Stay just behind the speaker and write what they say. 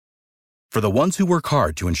For the ones who work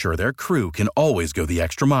hard to ensure their crew can always go the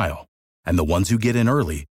extra mile, and the ones who get in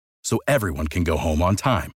early so everyone can go home on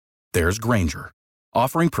time, there's Grainger,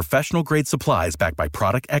 offering professional-grade supplies backed by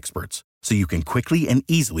product experts so you can quickly and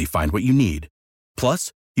easily find what you need.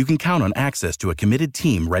 Plus, you can count on access to a committed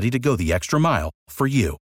team ready to go the extra mile for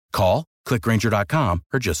you. Call, click Grainger.com,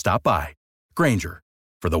 or just stop by. Grainger,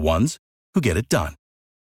 for the ones who get it done.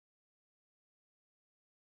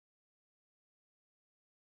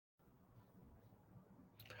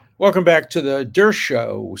 Welcome back to the Der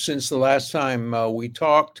Show. Since the last time we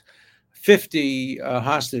talked, 50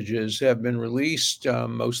 hostages have been released,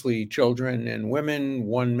 mostly children and women.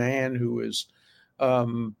 One man who is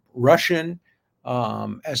Russian,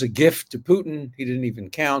 as a gift to Putin. He didn't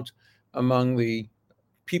even count among the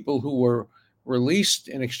people who were released.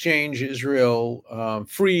 In exchange, Israel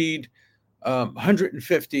freed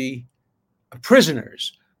 150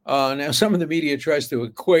 prisoners. Now, some of the media tries to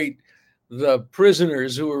equate the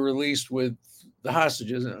prisoners who were released with the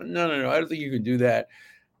hostages. No. I don't think you can do that.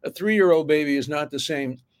 A 3-year-old baby is not the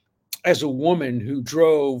same as a woman who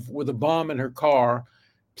drove with a bomb in her car,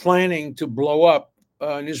 planning to blow up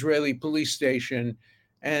an Israeli police station,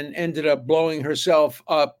 and ended up blowing herself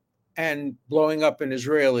up and blowing up an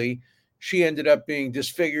Israeli. She ended up being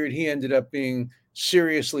disfigured. He ended up being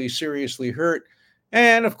seriously, seriously hurt.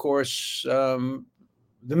 And of course,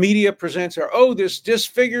 the media presents her, this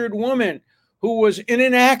disfigured woman who was in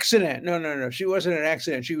an accident. No. She wasn't in an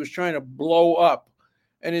accident. She was trying to blow up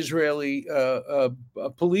an Israeli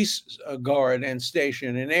police guard and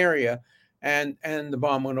station and area, and the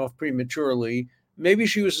bomb went off prematurely. Maybe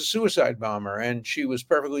she was a suicide bomber and she was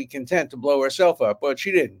perfectly content to blow herself up, but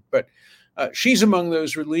she didn't. But she's among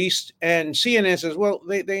those released, and CNN says, well,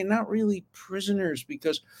 they're not really prisoners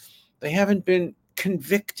because they haven't been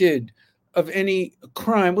convicted of any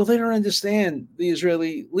crime. Well, they don't understand the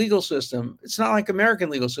Israeli legal system. It's not like American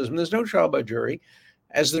legal system. There's no trial by jury,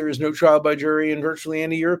 as there is no trial by jury in virtually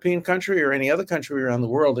any European country or any other country around the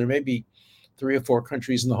world. There may be 3 or 4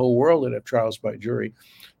 countries in the whole world that have trials by jury.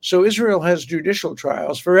 So Israel has judicial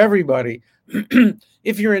trials for everybody.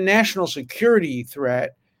 If you're a national security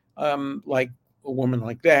threat, like a woman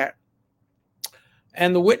like that,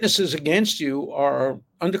 and the witnesses against you are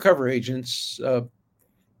undercover agents,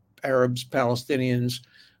 Arabs, Palestinians,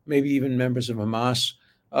 maybe even members of Hamas,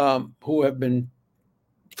 who have been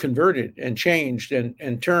converted and changed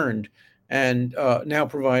and turned, and now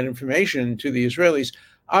provide information to the Israelis.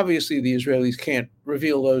 Obviously, the Israelis can't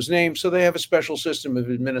reveal those names, so they have a special system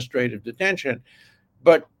of administrative detention.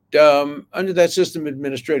 But under that system of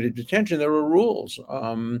administrative detention, there are rules.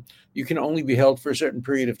 You can only be held for a certain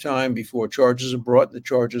period of time before charges are brought. The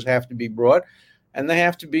charges have to be brought, and they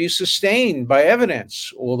have to be sustained by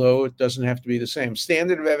evidence, although it doesn't have to be the same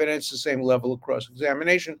standard of evidence, the same level of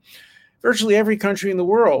cross-examination. Virtually every country in the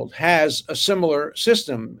world has a similar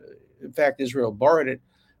system. In fact, Israel borrowed it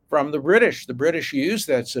from the British. The British used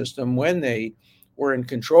that system when they were in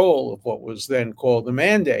control of what was then called the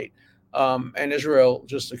Mandate. And Israel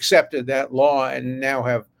just accepted that law and now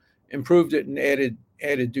have improved it and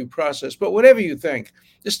added due process. But whatever you think,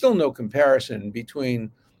 there's still no comparison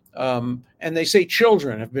between, and they say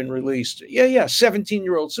children have been released. Yeah,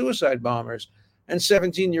 17-year-old suicide bombers and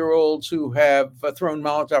 17-year-olds who have thrown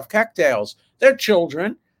Molotov cocktails. They're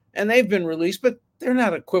children, and they've been released, but they're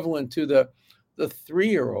not equivalent to the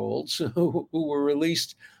 3-year-olds who were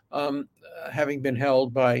released, having been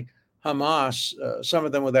held by Hamas, some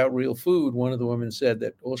of them without real food. One of the women said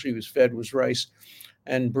that all she was fed was rice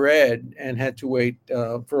and bread and had to wait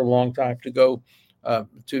for a long time to go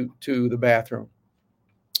to the bathroom.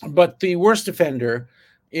 But the worst offender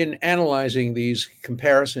in analyzing these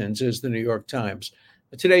comparisons is the New York Times.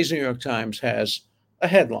 Today's New York Times has a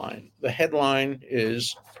headline. The headline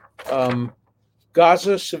is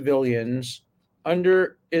Gaza civilians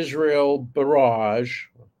under Israel barrage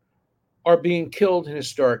are being killed in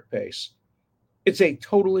historic pace. It's a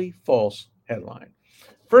totally false headline.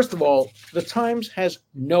 First of all, the Times has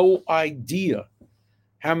no idea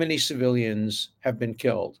how many civilians have been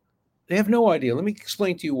killed. They have no idea. Let me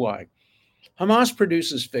explain to you why. Hamas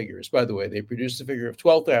produces figures. By the way, they produced a figure of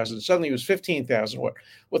 12,000. Suddenly it was 15,000.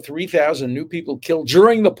 What 3,000 new people killed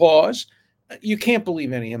during the pause? You can't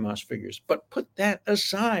believe any Hamas figures. But put that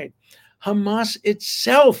aside. Hamas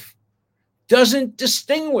itself doesn't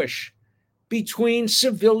distinguish between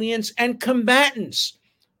civilians and combatants.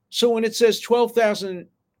 So when it says 12,000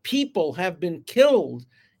 people have been killed,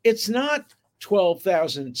 it's not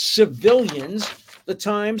 12,000 civilians. The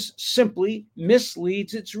Times simply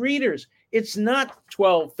misleads its readers. It's not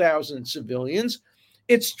 12,000 civilians.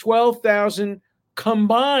 It's 12,000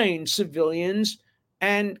 combined civilians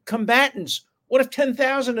And combatants, what if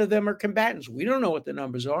 10,000 of them are combatants? We don't know what the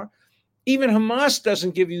numbers are. Even Hamas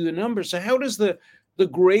doesn't give you the numbers. So how does the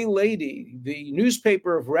gray lady, the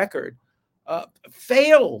newspaper of record,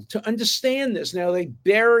 fail to understand this? Now they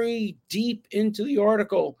bury deep into the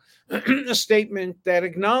article a statement that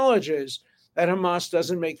acknowledges that Hamas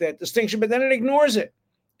doesn't make that distinction, but then it ignores it.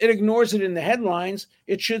 It ignores it in the headlines.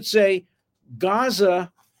 It should say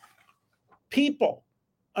Gaza people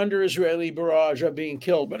under Israeli barrage are being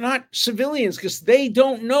killed, but not civilians, because they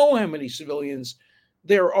don't know how many civilians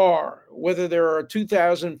there are, whether there are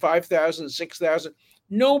 2,000, 5,000, 6,000.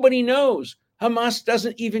 Nobody knows. Hamas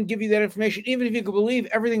doesn't even give you that information, even if you could believe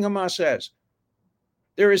everything Hamas says.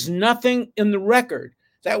 There is nothing in the record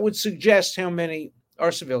that would suggest how many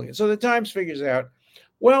are civilians. So the Times figures out,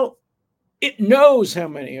 well, it knows how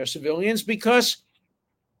many are civilians because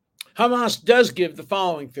Hamas does give the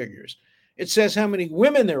following figures. It says how many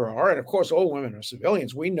women there are, and of course, all women are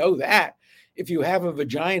civilians. We know that. If you have a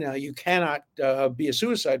vagina, you cannot be a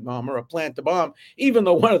suicide bomber or plant the bomb, even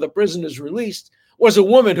though one of the prisoners released was a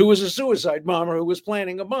woman who was a suicide bomber who was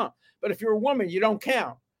planting a bomb. But if you're a woman, you don't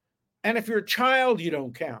count. And if you're a child, you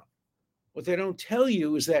don't count. What they don't tell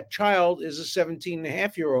you is that child is a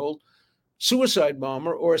 17-and-a-half-year-old suicide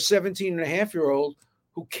bomber or a 17-and-a-half-year-old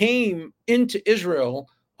who came into Israel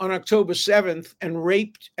on October 7th and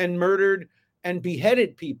raped and murdered and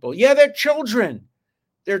beheaded people. Yeah, they're children.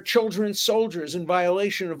 They're children soldiers in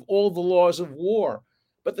violation of all the laws of war.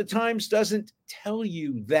 But the Times doesn't tell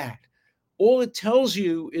you that. All it tells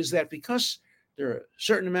you is that because there are a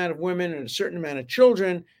certain amount of women and a certain amount of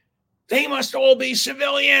children, they must all be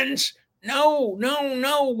civilians. No.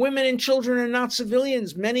 Women and children are not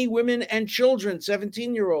civilians. Many women and children,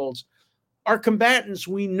 17-year-olds, are combatants.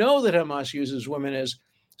 We know that Hamas uses women as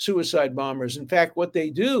suicide bombers. In fact, what they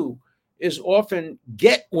do is often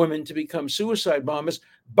get women to become suicide bombers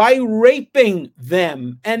by raping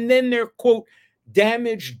them. And then they're, quote,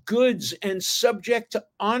 damaged goods and subject to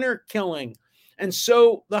honor killing. And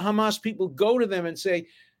so the Hamas people go to them and say,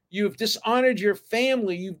 you've dishonored your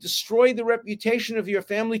family. You've destroyed the reputation of your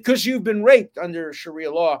family because you've been raped under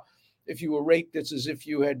Sharia law. If you were raped, it's as if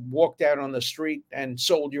you had walked out on the street and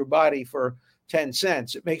sold your body for 10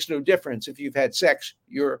 cents. It makes no difference. If you've had sex,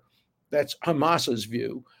 that's Hamas's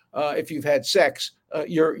view. If you've had sex,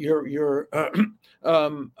 you're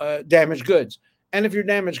damaged goods. And if you're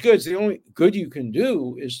damaged goods, the only good you can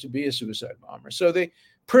do is to be a suicide bomber. So they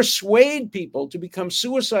persuade people to become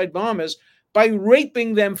suicide bombers by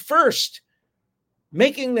raping them first,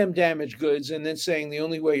 making them damaged goods, and then saying the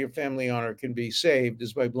only way your family honor can be saved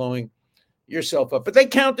is by blowing yourself up. But they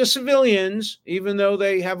count the civilians, even though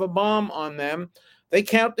they have a bomb on them. They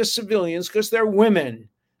count the civilians because they're women.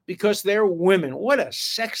 Because they're women. What a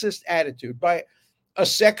sexist attitude by a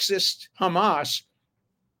sexist Hamas,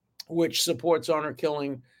 which supports honor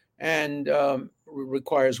killing and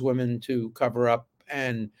requires women to cover up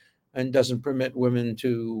and doesn't permit women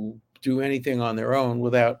to do anything on their own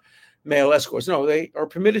without male escorts. No, they are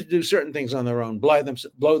permitted to do certain things on their own, blow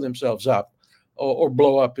themselves up or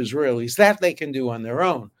blow up Israelis. That they can do on their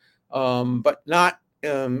own, but not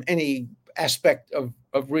any aspect of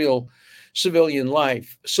real civilian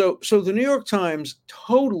life. So the New York Times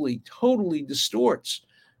totally distorts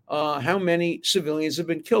how many civilians have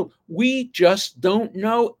been killed. We just don't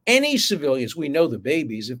know any civilians. We know the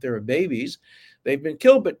babies. If there are babies, they've been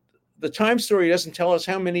killed. But the Times story doesn't tell us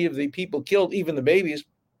how many of the people killed, even the babies,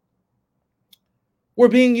 were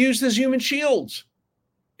being used as human shields.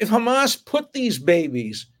 If Hamas put these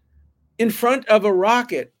babies in front of a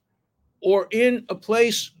rocket or in a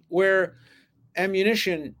place where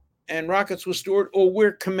ammunition and rockets were stored or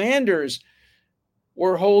where commanders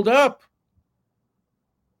were holed up,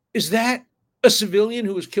 is that a civilian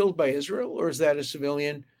who was killed by Israel, or is that a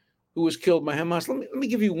civilian who was killed by Hamas? Let me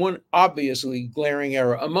give you one obviously glaring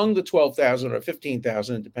error. Among the 12,000 or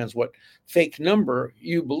 15,000, it depends what fake number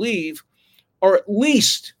you believe, are at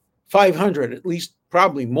least 500, at least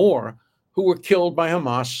probably more, who were killed by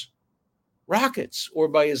Hamas rockets or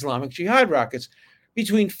by Islamic Jihad rockets.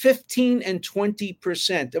 Between 15 and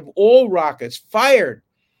 20% of all rockets fired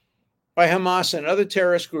by Hamas and other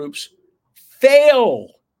terrorist groups fail.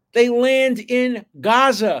 They land in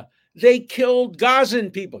Gaza. They killed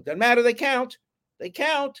Gazan people. Doesn't matter, they count. They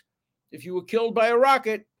count. If you were killed by a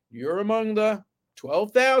rocket, you're among the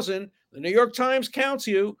 12,000. The New York Times counts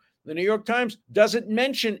you. The New York Times doesn't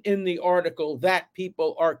mention in the article that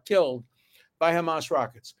people are killed by Hamas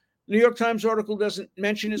rockets. The New York Times article doesn't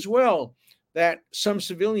mention as well that some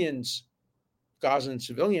civilians, Gazan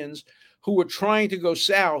civilians, who were trying to go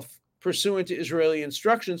south pursuant to Israeli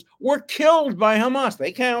instructions, were killed by Hamas.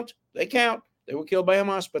 They count. They were killed by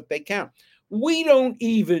Hamas, but they count. We don't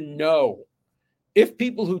even know if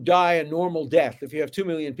people who die a normal death, if you have 2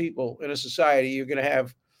 million people in a society, you're going to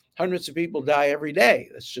have hundreds of people die every day.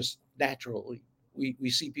 That's just natural. We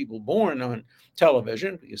see people born on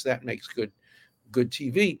television because that makes good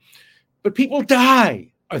TV. But people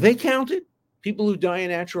die. Are they counted? People who die a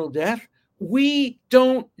natural death? We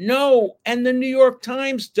don't know. And the New York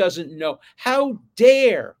Times doesn't know. How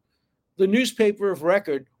dare the newspaper of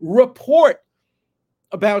record report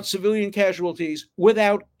about civilian casualties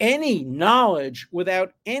without any knowledge,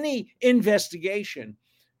 without any investigation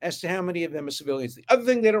as to how many of them are civilians? The other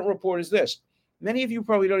thing they don't report is this. Many of you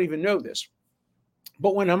probably don't even know this,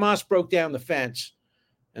 but when Hamas broke down the fence,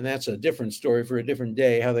 and that's a different story for a different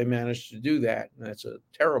day, how they managed to do that. And that's a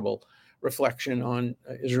terrible reflection on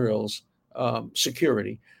Israel's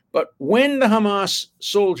security. But when the Hamas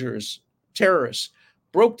soldiers, terrorists,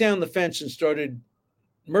 broke down the fence and started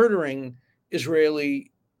murdering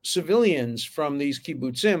Israeli civilians from these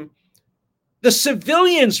kibbutzim, the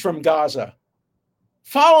civilians from Gaza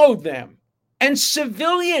followed them. And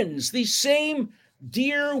civilians, these same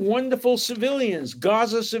dear, wonderful civilians,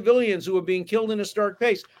 Gaza civilians who were being killed in a stark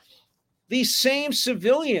pace, these same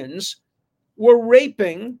civilians were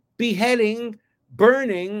raping, beheading,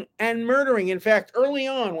 burning, and murdering. In fact, early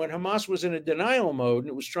on, when Hamas was in a denial mode and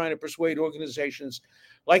it was trying to persuade organizations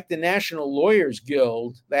like the National Lawyers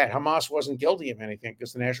Guild that Hamas wasn't guilty of anything,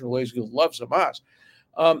 because the National Lawyers Guild loves Hamas,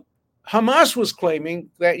 Hamas was claiming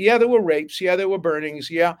that, yeah, there were rapes, yeah, there were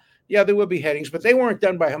burnings, yeah, there were beheadings, but they weren't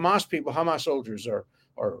done by Hamas people. Hamas soldiers are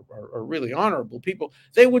really honorable people.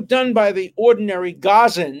 They were done by the ordinary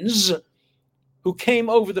Gazans who came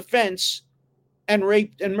over the fence and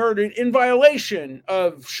raped and murdered in violation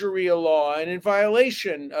of Sharia law and in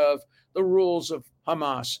violation of the rules of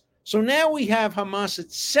Hamas. So now we have Hamas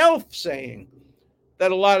itself saying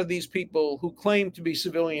that a lot of these people who claim to be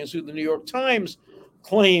civilians, who the New York Times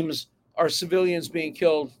claims are civilians being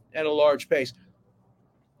killed at a large pace,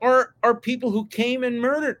 are people who came and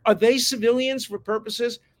murdered. Are they civilians for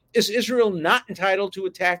purposes? Is Israel not entitled to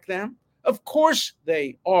attack them? Of course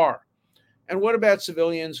they are. And what about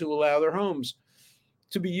civilians who allow their homes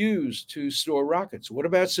to be used to store rockets? What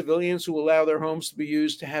about civilians who allow their homes to be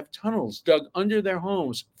used to have tunnels dug under their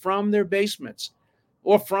homes from their basements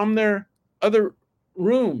or from their other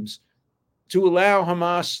rooms to allow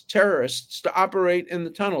Hamas terrorists to operate in the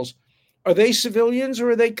tunnels? Are they civilians or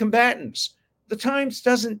are they combatants? The Times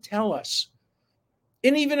doesn't tell us.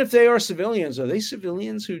 And even if they are civilians, are they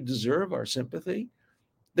civilians who deserve our sympathy?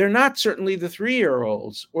 They're not certainly the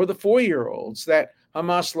 3-year-olds or the 4-year-olds that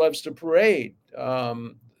Hamas loves to parade,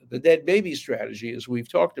 the dead baby strategy, as we've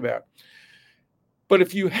talked about. But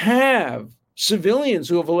if you have civilians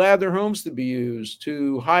who have allowed their homes to be used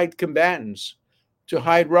to hide combatants, to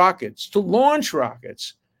hide rockets, to launch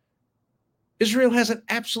rockets, Israel has an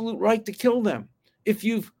absolute right to kill them. If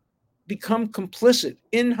you've become complicit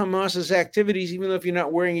in Hamas's activities, even though if you're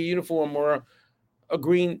not wearing a uniform or a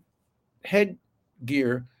green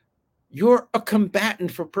headgear, you're a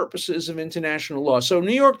combatant for purposes of international law. So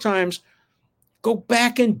New York Times, go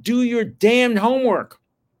back and do your damned homework.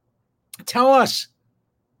 Tell us,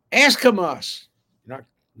 ask Hamas.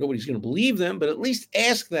 Nobody's going to believe them, but at least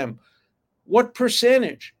ask them what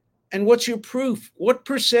percentage and what's your proof? What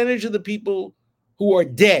percentage of the people who are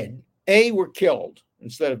dead, A, were killed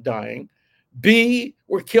instead of dying, B,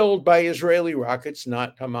 were killed by Israeli rockets,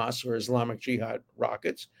 not Hamas or Islamic Jihad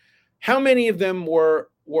rockets? How many of them were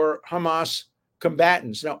Hamas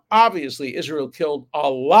combatants? Now, obviously, Israel killed a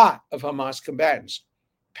lot of Hamas combatants.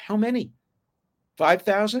 How many?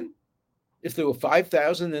 5,000? If there were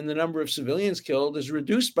 5,000, then the number of civilians killed is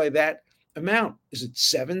reduced by that amount. Is it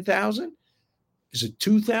 7,000? Is it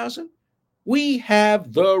 2,000? We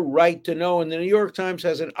have the right to know, and the New York Times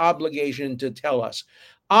has an obligation to tell us.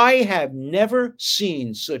 I have never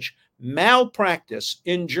seen such malpractice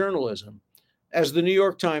in journalism as the New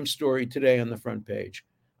York Times story today on the front page.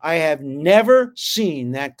 I have never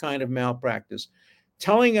seen that kind of malpractice,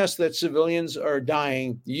 telling us that civilians are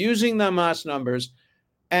dying, using the Hamas numbers,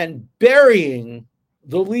 and burying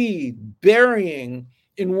the lead, burying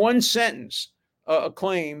in one sentence a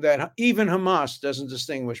claim that even Hamas doesn't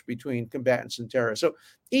distinguish between combatants and terrorists. So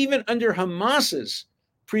even under Hamas's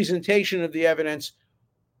presentation of the evidence,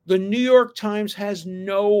 the New York Times has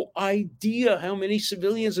no idea how many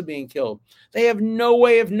civilians are being killed. They have no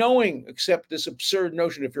way of knowing, except this absurd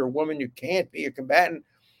notion: if you're a woman, you can't be a combatant.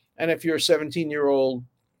 And if you're a 17-year-old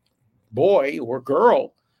boy or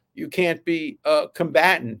girl, you can't be a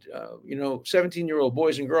combatant. 17-year-old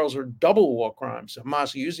boys and girls are double war crimes.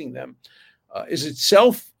 Hamas using them is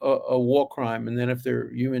itself a war crime. And then if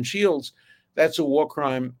they're human shields, that's a war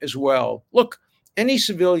crime as well. Look, any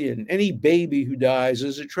civilian, any baby who dies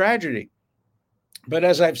is a tragedy. But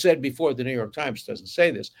as I've said before, the New York Times doesn't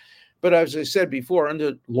say this, but as I said before,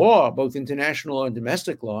 under law, both international and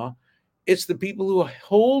domestic law, it's the people who are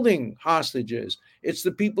holding hostages, it's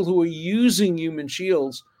the people who are using human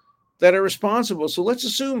shields that are responsible. So let's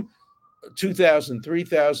assume 2,000,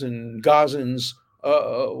 3,000 Gazans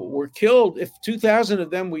were killed. If 2,000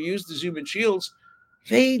 of them were used as human shields,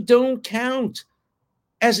 they don't count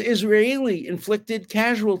as Israeli inflicted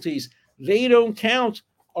casualties. They don't count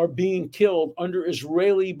are being killed under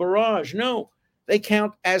Israeli barrage. No, they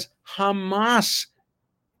count as Hamas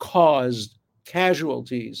caused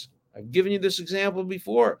casualties. I've given you this example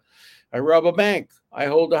before. I rob a bank. I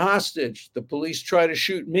hold a hostage. The police try to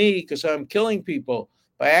shoot me because I'm killing people.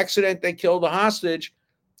 By accident, they kill the hostage.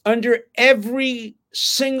 Under every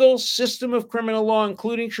single system of criminal law,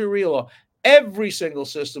 including Sharia law, every single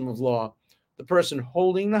system of law, the person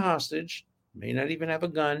holding the hostage may not even have a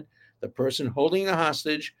gun. The person holding the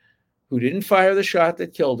hostage who didn't fire the shot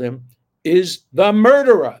that killed him is the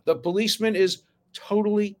murderer. The policeman is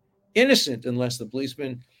totally innocent unless the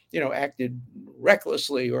policeman, acted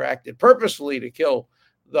recklessly or acted purposefully to kill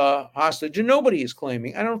the hostage. And nobody is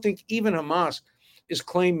claiming, I don't think even Hamas is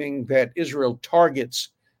claiming that Israel targets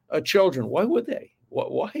children. Why would they?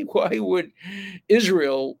 Why would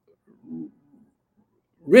Israel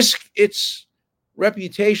risk its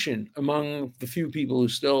reputation among the few people who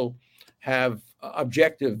still have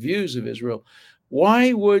objective views of Israel?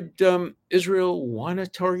 Why would Israel want to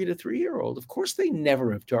target a 3-year-old? Of course, they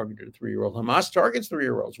never have targeted a 3-year-old. Hamas targets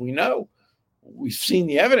 3-year-olds. We know. We've seen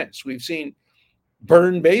the evidence. We've seen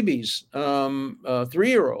burned babies,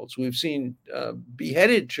 3-year-olds. We've seen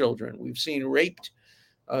beheaded children. We've seen raped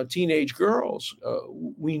teenage girls.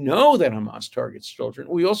 We know that Hamas targets children.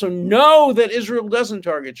 We also know that Israel doesn't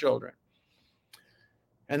target children.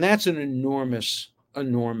 And that's an enormous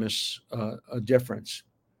difference.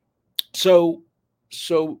 So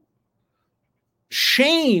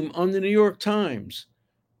shame on the New York Times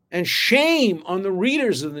and shame on the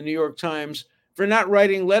readers of the New York Times for not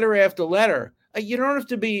writing letter after letter. You don't have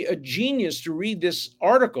to be a genius to read this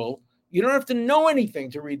article. You don't have to know anything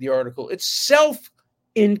to read the article. It's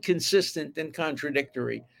self-inconsistent and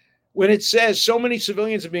contradictory. When it says so many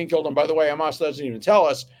civilians are being killed, and by the way, Hamas doesn't even tell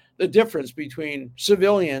us the difference between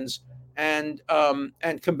civilians and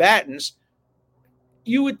combatants,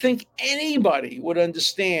 you would think anybody would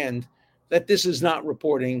understand that this is not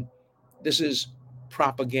reporting, this is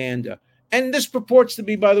propaganda. And this purports to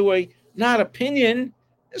be, by the way, not opinion.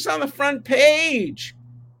 It's on the front page.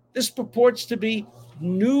 This purports to be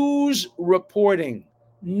news reporting,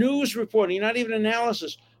 not even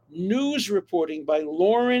analysis, news reporting by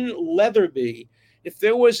Lauren Leatherby. If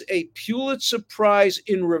there was a Pulitzer Prize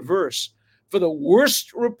in reverse for the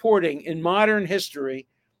worst reporting in modern history,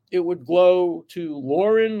 it would go to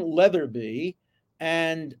Lauren Leatherby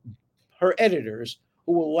and her editors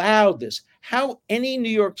who allowed this. How any New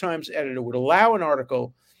York Times editor would allow an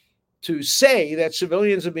article to say that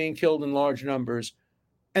civilians are being killed in large numbers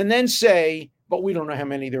and then say, but we don't know how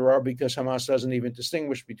many there are because Hamas doesn't even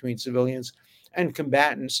distinguish between civilians and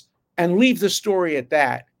combatants, and leave the story at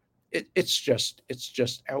that. It's just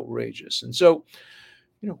outrageous. And so,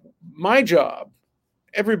 my job,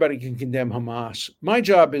 everybody can condemn Hamas. My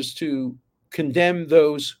job is to condemn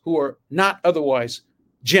those who are not otherwise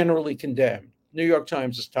generally condemned. New York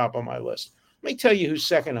Times is top on my list. Let me tell you who's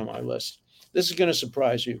second on my list. This is going to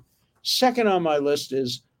surprise you. Second on my list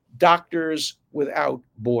is Doctors Without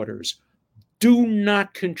Borders. Do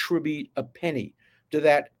not contribute a penny to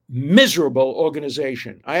that miserable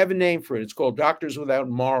organization. I have a name for it. It's called Doctors Without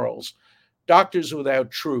Morals, Doctors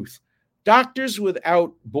Without Truth. Doctors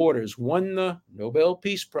Without Borders won the Nobel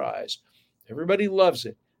Peace Prize. Everybody loves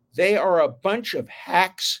it. They are a bunch of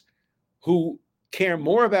hacks who care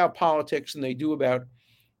more about politics than they do about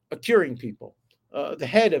curing people. The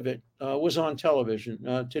head of it was on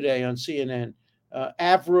television today on CNN,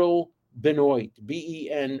 Avril Benoit,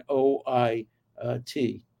 Benoit.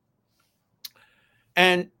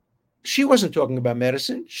 And she wasn't talking about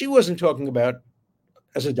medicine. She wasn't talking about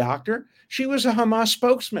as a doctor. She was a Hamas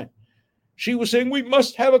spokesman. She was saying, we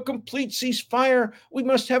must have a complete ceasefire. We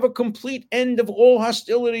must have a complete end of all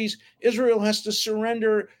hostilities. Israel has to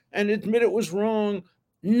surrender and admit it was wrong.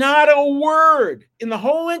 Not a word in the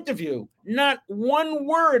whole interview, not one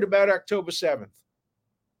word about October 7th.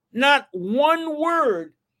 Not one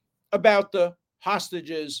word about the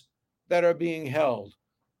hostages that are being held.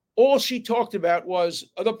 All she talked about was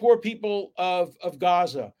the poor people of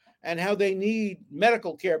Gaza and how they need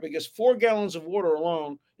medical care because 4 gallons of water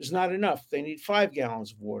alone is not enough. They need 5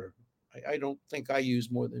 gallons of water. I don't think I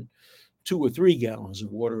use more than 2 or 3 gallons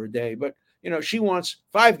of water a day, but she wants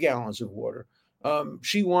 5 gallons of water.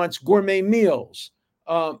 She wants gourmet meals.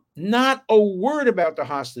 Not a word about the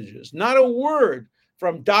hostages, not a word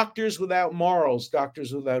from Doctors Without Morals,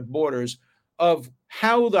 Doctors Without Borders, of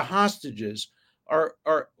how the hostages are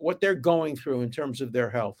what they're going through in terms of their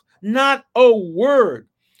health. Not a word.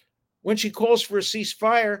 When she calls for a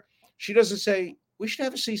ceasefire, she doesn't say we should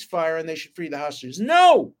have a ceasefire and they should free the hostages.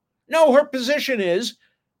 No, her position is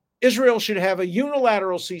Israel should have a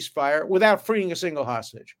unilateral ceasefire without freeing a single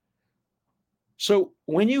hostage. So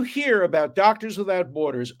when you hear about Doctors Without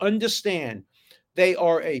Borders, understand they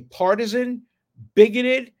are a partisan,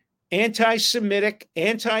 bigoted, anti-Semitic,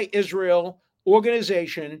 anti-Israel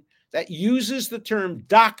organization that uses the term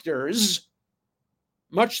doctors,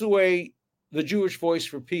 much the way the Jewish Voice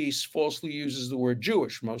for Peace falsely uses the word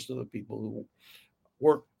Jewish. Most of the people who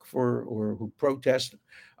work for or who protest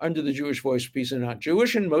under the Jewish Voice for Peace are not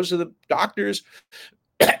Jewish, and most of the doctors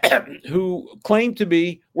who claim to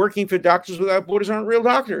be working for Doctors Without Borders aren't real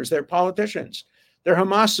doctors. They're politicians. They're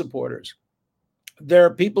Hamas supporters. They're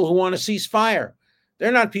people who want to cease fire.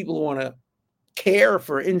 They're not people who want to care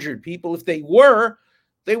for injured people. If they were,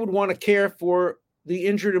 they would want to care for the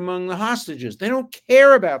injured among the hostages. They don't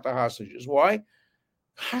care about the hostages. Why?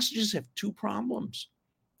 Hostages have 2 problems.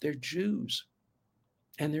 They're Jews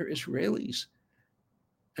and they're Israelis.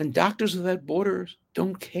 And Doctors Without Borders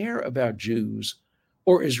don't care about Jews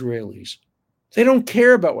or Israelis. They don't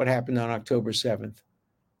care about what happened on October 7th.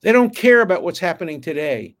 They don't care about what's happening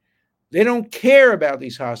today. They don't care about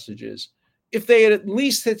these hostages. If they had at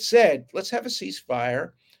least had said, let's have a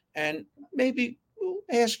ceasefire and maybe we'll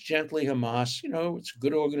ask gently Hamas, it's a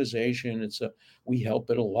good organization. We help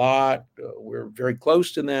it a lot. We're very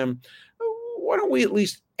close to them. Why don't we at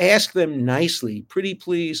least ask them nicely, pretty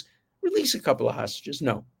please, release a couple of hostages?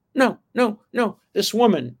 No. This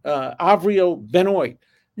woman, Avriel Benoit,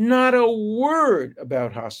 not a word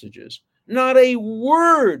about hostages, not a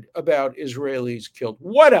word about Israelis killed.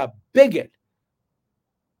 What a bigot.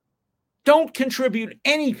 Don't contribute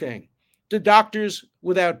anything to Doctors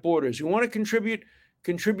Without Borders. You want to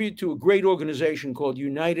contribute to a great organization called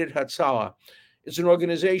United Hatzalah. It's an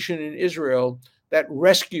organization in Israel that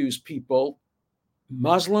rescues people,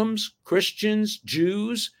 Muslims, Christians,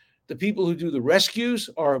 Jews. The people who do the rescues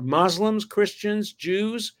are Muslims, Christians,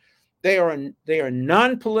 Jews. They are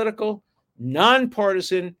non-political,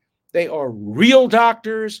 non-partisan. They are real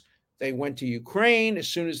doctors. They went to Ukraine as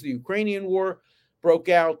soon as the Ukrainian war broke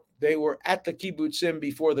out. They were at the kibbutzim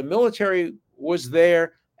before the military was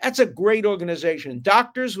there. That's a great organization.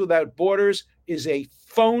 Doctors Without Borders is a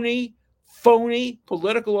phony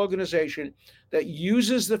political organization that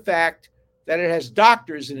uses the fact that it has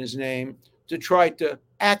doctors in his name to try to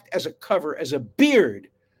act as a cover, as a beard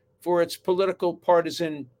for its political,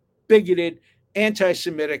 partisan, bigoted,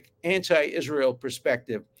 anti-Semitic, anti-Israel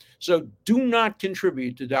perspective. So do not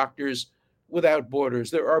contribute to Doctors Without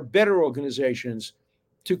Borders. There are better organizations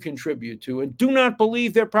to contribute to, and do not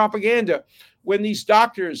believe their propaganda. When these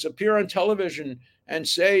doctors appear on television and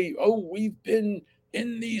say, we've been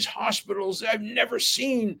in these hospitals, I've never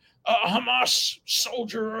seen a Hamas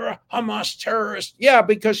soldier or a Hamas terrorist. Yeah,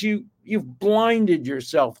 because you've blinded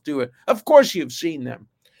yourself to it. Of course you've seen them.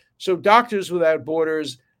 So Doctors Without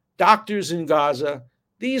Borders, doctors in Gaza,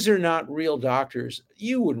 these are not real doctors.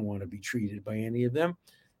 You wouldn't want to be treated by any of them.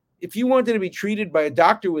 If you wanted to be treated by a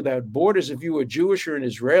Doctor Without Borders, if you were Jewish or an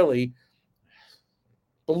Israeli,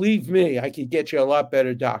 believe me, I could get you a lot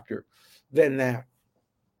better doctor than that.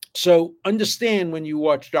 So understand when you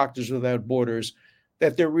watch Doctors Without Borders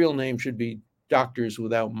that their real name should be Doctors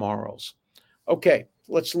Without Morals. Okay,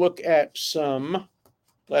 let's look at some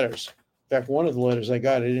letters. In fact, one of the letters I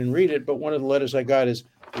got, I didn't read it, but one of the letters I got is,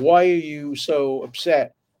 why are you so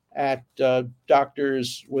upset at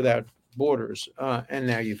Doctors Without Borders? And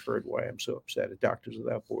now you've heard why I'm so upset at Doctors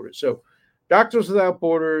Without Borders. So Doctors Without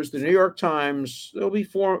Borders, the New York Times, there'll be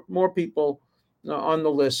 4 more people on the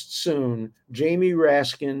list soon. Jamie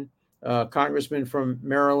Raskin, congressman from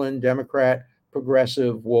Maryland, Democrat,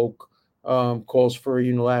 progressive, woke, calls for a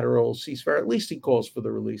unilateral ceasefire. At least he calls for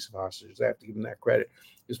the release of hostages. I have to give him that credit.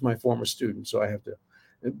 He's my former student, so I have to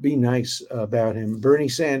be nice about him. Bernie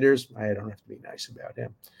Sanders, I don't have to be nice about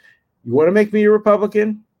him. You want to make me a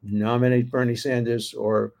Republican? Nominate Bernie Sanders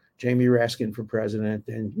or Jamie Raskin for president,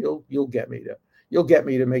 and you'll get me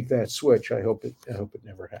to make that switch. I hope it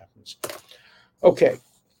never happens. Okay,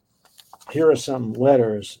 here are some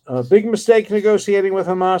letters. Big mistake negotiating with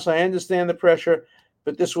Hamas. I understand the pressure,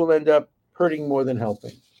 but this will end up hurting more than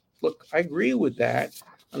helping. Look, I agree with that.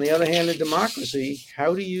 On the other hand, in democracy,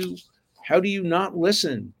 how do you How do you not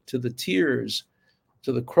listen to the tears,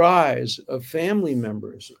 to the cries of family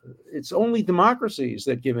members? It's only democracies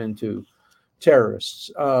that give in to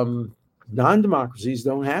terrorists. Non-democracies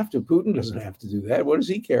don't have to. Putin doesn't have to do that. What does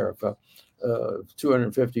he care if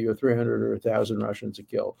 250 or 300 or 1,000 Russians are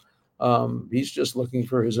killed? He's just looking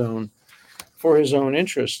for his own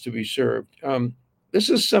interests to be served. This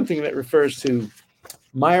is something that refers to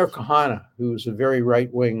Meir Kahane, who was a very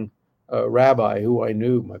right-wing rabbi who I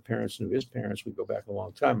knew. My parents knew his parents. We go back a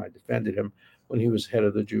long time. I defended him when he was head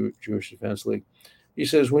of the Jewish Defense League. He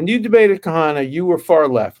says, when you debated Kahane, you were far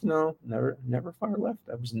left. No, never far left.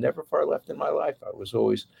 I was never far left in my life. I was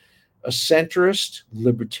always a centrist,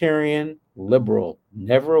 libertarian, liberal,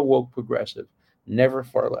 never a woke progressive, never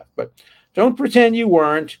far left. But don't pretend you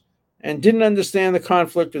weren't and didn't understand the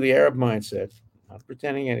conflict or the Arab mindset. Not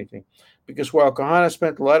pretending anything. Because while Kahane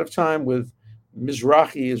spent a lot of time with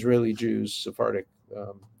Mizrahi Israeli Jews, Sephardic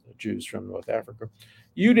Jews from North Africa,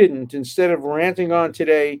 you didn't. Instead of ranting on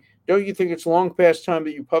today, don't you think it's long past time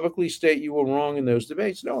that you publicly state you were wrong in those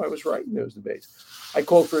debates? No, I was right in those debates. I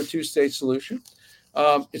called for a two-state solution.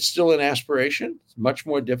 It's still an aspiration. It's much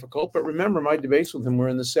more difficult. But remember, my debates with him were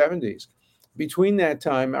in the 70s. Between that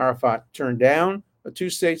time, Arafat turned down a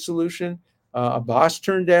two-state solution. Abbas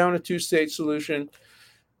turned down a two-state solution.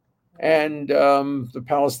 And the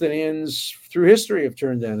Palestinians, through history, have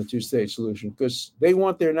turned down a two-state solution because they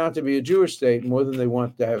want there not to be a Jewish state more than they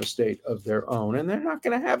want to have a state of their own. And they're not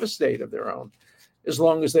going to have a state of their own as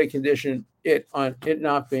long as they condition it on it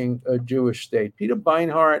not being a Jewish state. Peter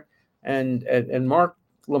Beinart and Mark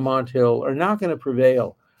Lamont Hill are not going to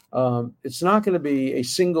prevail. It's not going to be a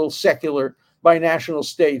single secular binational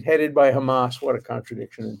state headed by Hamas. What a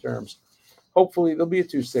contradiction in terms. Hopefully, there'll be a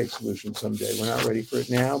two-state solution someday. We're not ready for it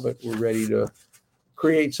now, but we're ready to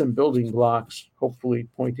create some building blocks, hopefully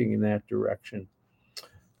pointing in that direction.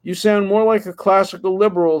 You sound more like a classical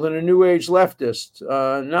liberal than a New Age leftist.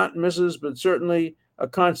 Not Mrs., but certainly a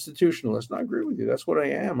constitutionalist. And I agree with you. That's what I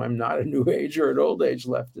am. I'm not a New Age or an Old Age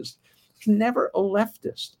leftist. Never a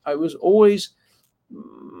leftist. I was always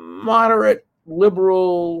moderate,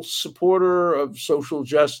 liberal supporter of social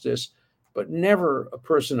justice, but never a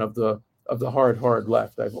person of the hard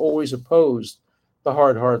left. I've always opposed the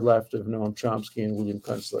hard left of Noam Chomsky and William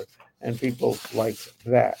Kunstler and people like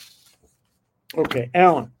that. Okay,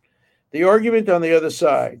 Alan, the argument on the other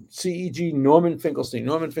side, CEG Norman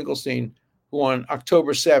Finkelstein, who on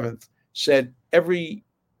October 7th said every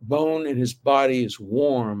bone in his body is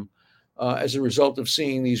warm as a result of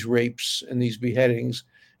seeing these rapes and these beheadings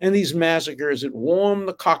and these massacres. It warmed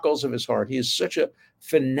the cockles of his heart. He is such a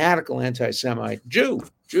fanatical anti-Semite,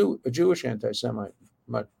 a Jewish anti-Semite,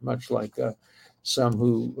 much like some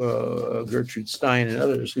who, Gertrude Stein and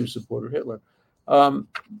others who supported Hitler.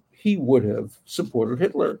 He would have supported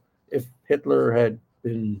Hitler if Hitler had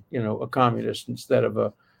been, a communist instead of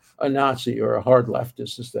a Nazi, or a hard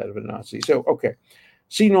leftist instead of a Nazi. So, okay,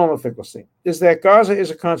 see Norman Finkelstein. Is that Gaza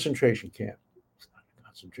is a concentration camp? It's not a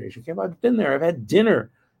concentration camp. I've been there. I've had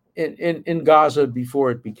dinner in Gaza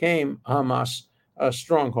before it became Hamas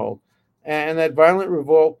stronghold. And that violent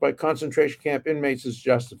revolt by concentration camp inmates is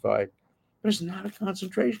justified. But it's not a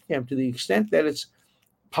concentration camp. To the extent that it's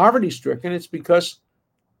poverty-stricken, it's because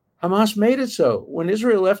Hamas made it so. When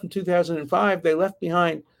Israel left in 2005, they left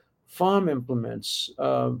behind farm implements,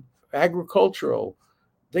 agricultural.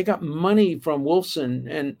 They got money from Wolfson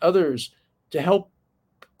and others to help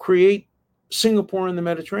create Singapore in the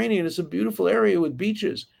Mediterranean. It's a beautiful area with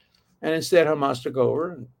beaches. And instead, Hamas took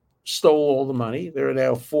over and stole all the money. There are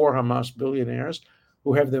now 4 Hamas billionaires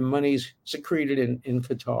who have their monies secreted in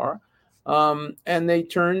Qatar. And they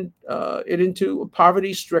turned it into a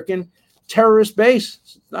poverty-stricken terrorist base.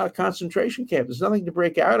 It's not a concentration camp. There's nothing to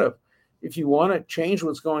break out of. If you want to change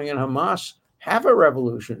what's going on in Hamas, have a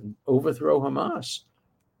revolution, overthrow Hamas,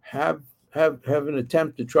 have an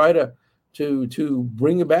attempt to try to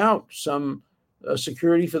bring about some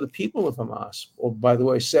security for the people of Hamas. Or, by the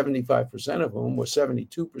way, 75% of whom, or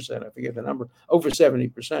 72%, I forget the number, over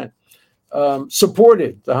 70%,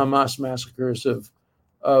 supported the Hamas massacres of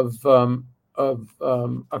October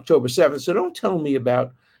 7th. So don't tell me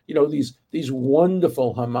about these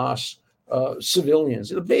wonderful Hamas civilians,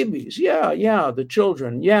 the babies, the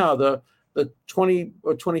children, the 20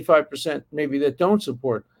 or 25% maybe that don't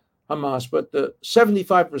support Hamas, but the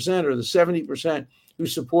 75% or the 70% who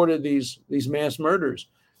supported these mass murders,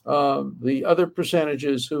 the other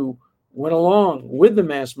percentages who went along with the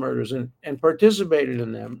mass murders and participated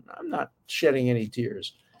in them. I'm not shedding any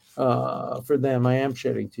tears for them. I am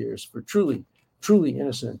shedding tears for truly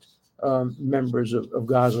innocent members of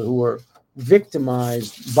Gaza who are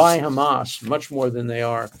victimized by Hamas much more than they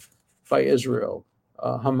are by Israel.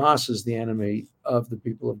 Hamas is the enemy of the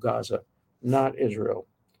people of Gaza, not Israel.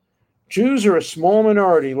 Jews are a small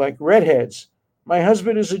minority, like redheads. My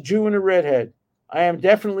husband is a Jew and a redhead. I am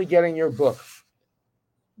definitely getting your book.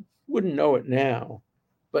 Wouldn't know it now,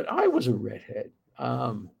 but I was a redhead.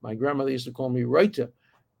 My grandmother used to call me Reita,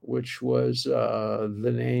 which was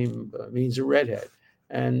the name means a redhead.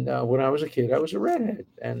 And when I was a kid, I was a redhead,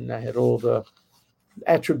 and I had all the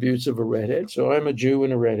attributes of a redhead. So I'm a Jew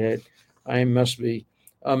and a redhead. I must be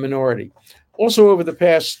a minority. Also, over the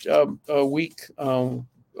past week,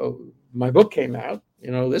 my book came out.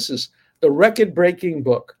 This is the record-breaking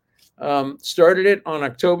book. Started it on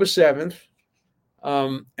October 7th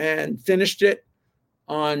and finished it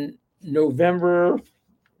on November.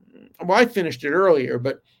 Well, I finished it earlier,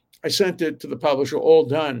 but I sent it to the publisher all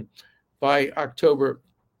done by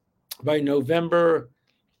November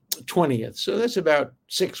 20th. So that's about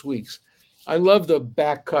 6 weeks. I love the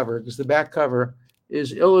back cover because the back cover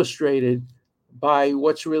is illustrated by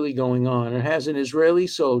what's really going on. It has an Israeli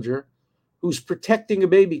soldier who's protecting a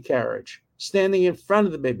baby carriage, standing in front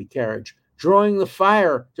of the baby carriage, drawing the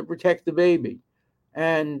fire to protect the baby.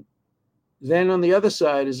 And then on the other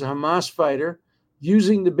side is a Hamas fighter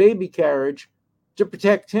using the baby carriage to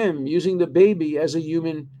protect him, using the baby as a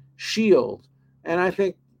human shield. And I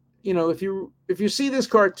think, if you see this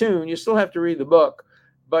cartoon, you still have to read the book,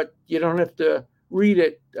 but you don't have to read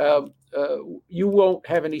it. You won't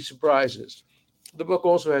have any surprises. The book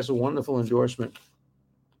also has a wonderful endorsement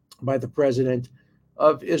by the president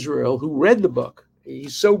of Israel, who read the book.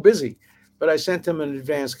 He's so busy, but I sent him an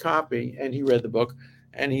advance copy, and he read the book,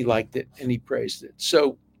 and he liked it, and he praised it.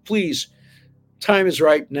 So please, time is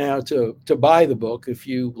ripe now to buy the book if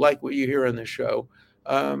you like what you hear on this show.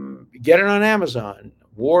 Get it on Amazon.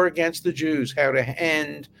 War Against the Jews, How to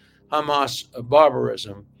End Hamas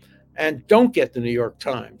Barbarism. And don't get the New York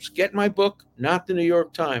Times. Get my book, not the New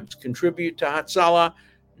York Times. Contribute to Hatzalah,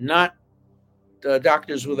 not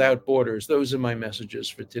Doctors Without Borders. Those are my messages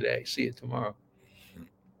for today. See you tomorrow.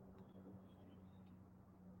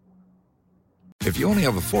 If you only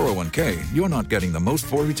have a 401k, you're not getting the most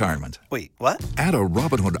for retirement. Wait, what? Add a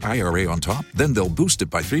Robinhood IRA on top, then they'll boost it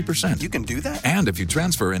by 3%. You can do that? And if you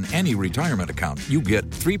transfer in any retirement account, you get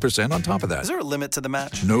 3% on top of that. Is there a limit to the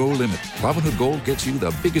match? No limit. Robinhood Gold gets you the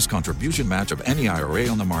biggest contribution match of any IRA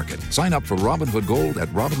on the market. Sign up for Robinhood Gold at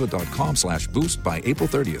Robinhood.com/boost by April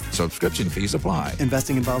 30th. Subscription fees apply.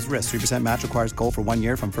 Investing involves risk. 3% match requires gold for 1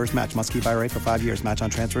 year from first match. Must keep IRA for 5 years. Match on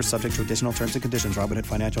transfers subject to additional terms and conditions. Robinhood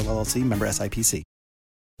Financial LLC, member SIPC.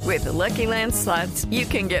 With the Lucky Land Slots, you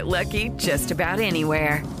can get lucky just about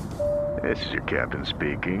anywhere. This is your captain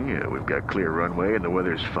speaking. We've got clear runway and the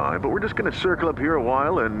weather's fine, but we're just going to circle up here a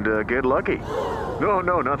while and get lucky.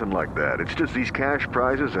 No, nothing like that. It's just these cash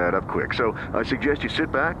prizes add up quick. So I suggest you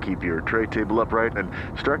sit back, keep your tray table upright, and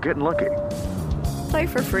start getting lucky. Play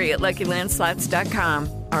for free at LuckyLandSlots.com.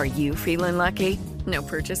 Are you feeling lucky? No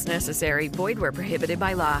purchase necessary. Void where prohibited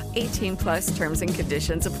by law. 18+ terms and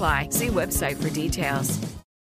conditions apply. See website for details.